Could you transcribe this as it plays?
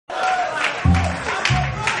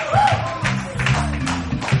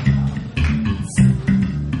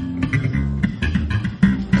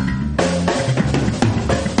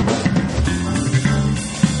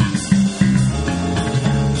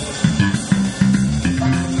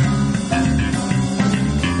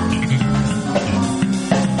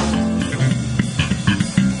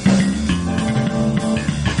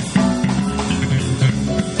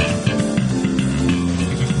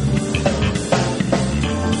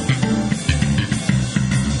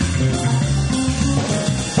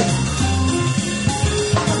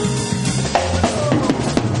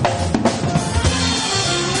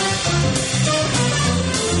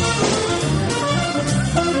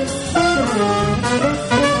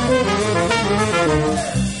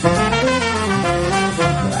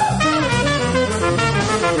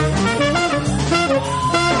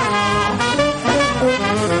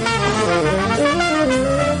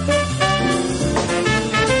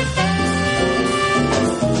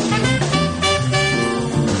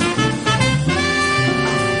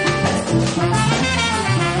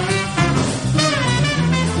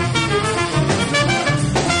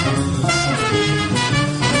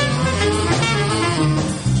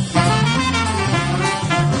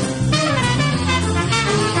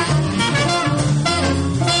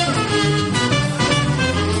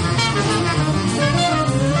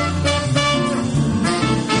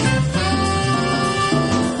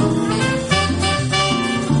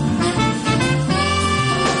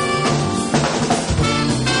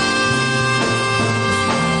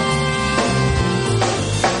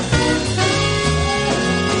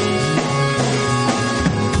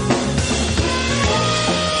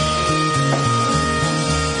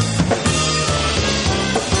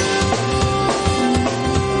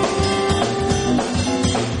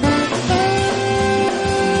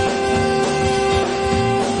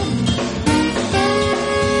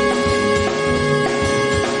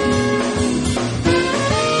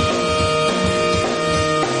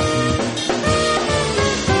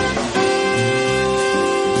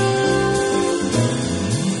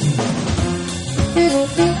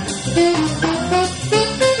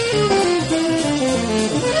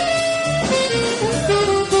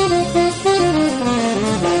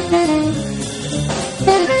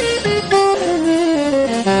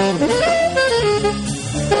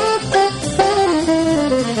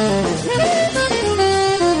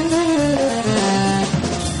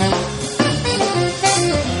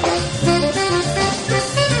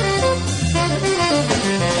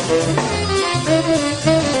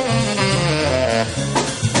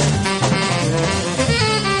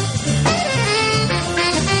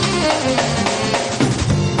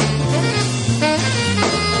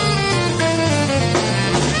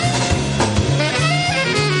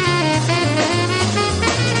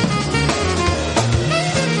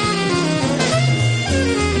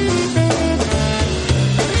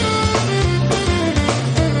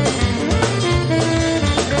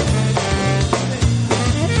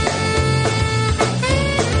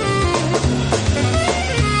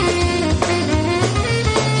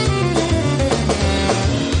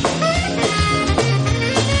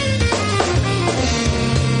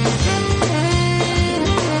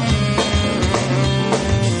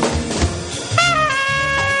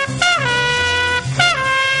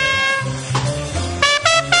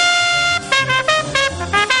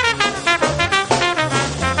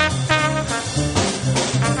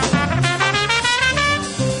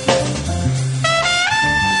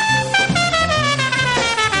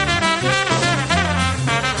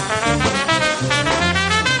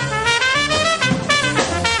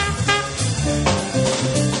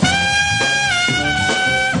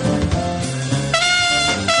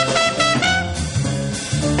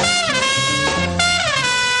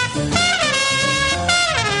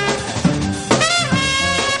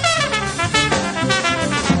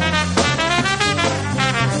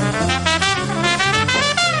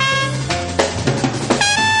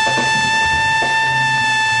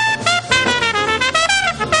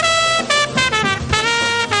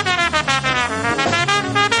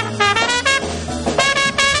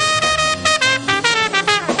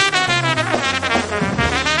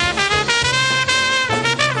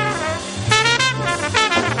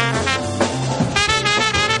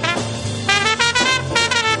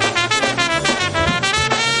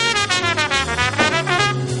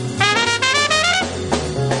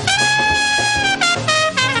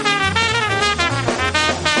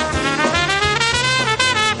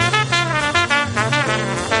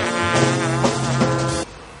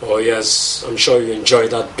yes, I'm sure you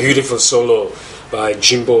enjoyed that beautiful solo by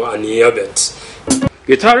Jimbo Aniabet.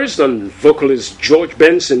 Guitarist and vocalist George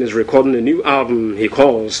Benson is recording a new album he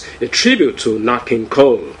calls a tribute to Nat King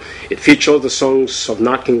Cole. It features the songs of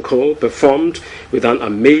Nat King Cole performed with an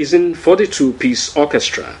amazing 42-piece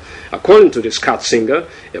orchestra. According to the scat singer,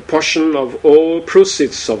 a portion of all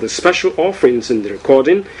proceeds of the special offerings in the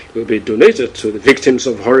recording will be donated to the victims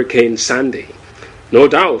of Hurricane Sandy. No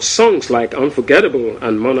doubt, songs like Unforgettable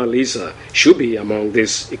and Mona Lisa should be among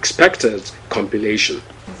this expected compilation.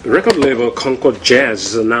 Record label Concord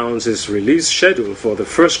Jazz announced its release schedule for the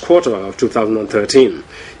first quarter of 2013.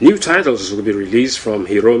 New titles will be released from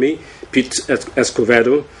Hiromi, Pete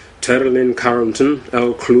Escovedo, Terry Lynn Carrington,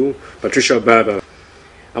 El Clue, Patricia Barber.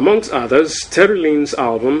 Amongst others, Terry Lynn's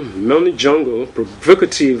album, Melody Jungle,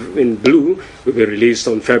 Provocative in Blue, will be released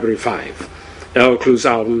on February 5. El Clue's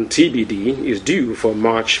album, TBD, is due for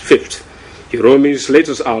March 5th. Hiromi's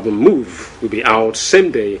latest album, Move, will be out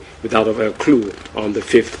same day with that of El Clue on the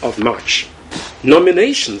 5th of March.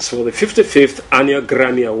 Nominations for the 55th Annual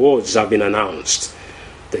Grammy Awards have been announced.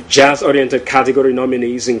 The jazz-oriented category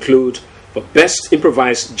nominees include, for Best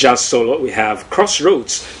Improvised Jazz Solo, we have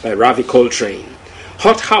Crossroads by Ravi Coltrane,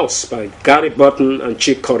 Hot House by Gary Burton and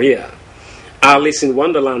Chick Corea, Alice in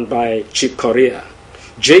Wonderland by Chick Corea,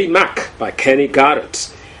 J Mac by Kenny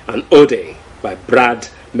Garrett, and Ode by Brad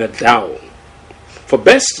McDowell. For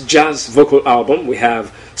Best Jazz Vocal Album, we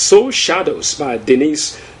have Soul Shadows by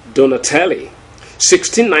Denise Donatelli,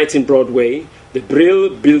 1619 Broadway, The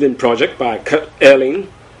Brill Building Project by Kurt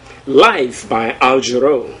Elling, Live by Al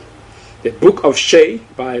Jarreau, The Book of Shay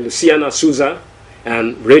by Luciana Souza,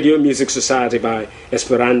 and Radio Music Society by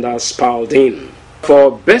Esperanza Spalding.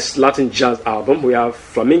 For Best Latin Jazz Album, we have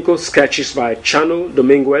Flamenco Sketches by Chano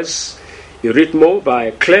Dominguez, Eurythmo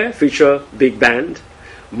by Claire Fisher Big Band,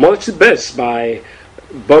 Multi-Best by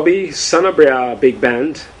Bobby Sanabria Big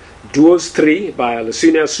Band, Duos 3 by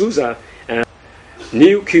Luciana Souza, and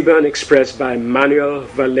New Cuban Express by Manuel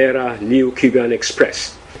Valera New Cuban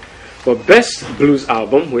Express. For Best Blues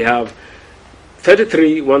Album, we have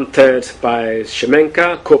 33 1/3 by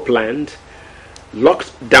Shemenka Copeland,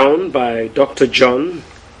 Locked Down by Dr. John,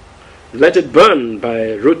 Let It Burn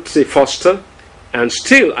by Ruthie Foster, and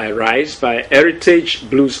Still I Rise by Heritage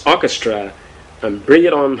Blues Orchestra, and Bring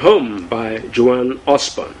It On Home by Joan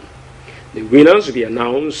Osborne. The winners will be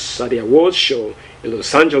announced at the awards show in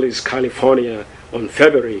Los Angeles, California on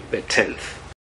February the 10th.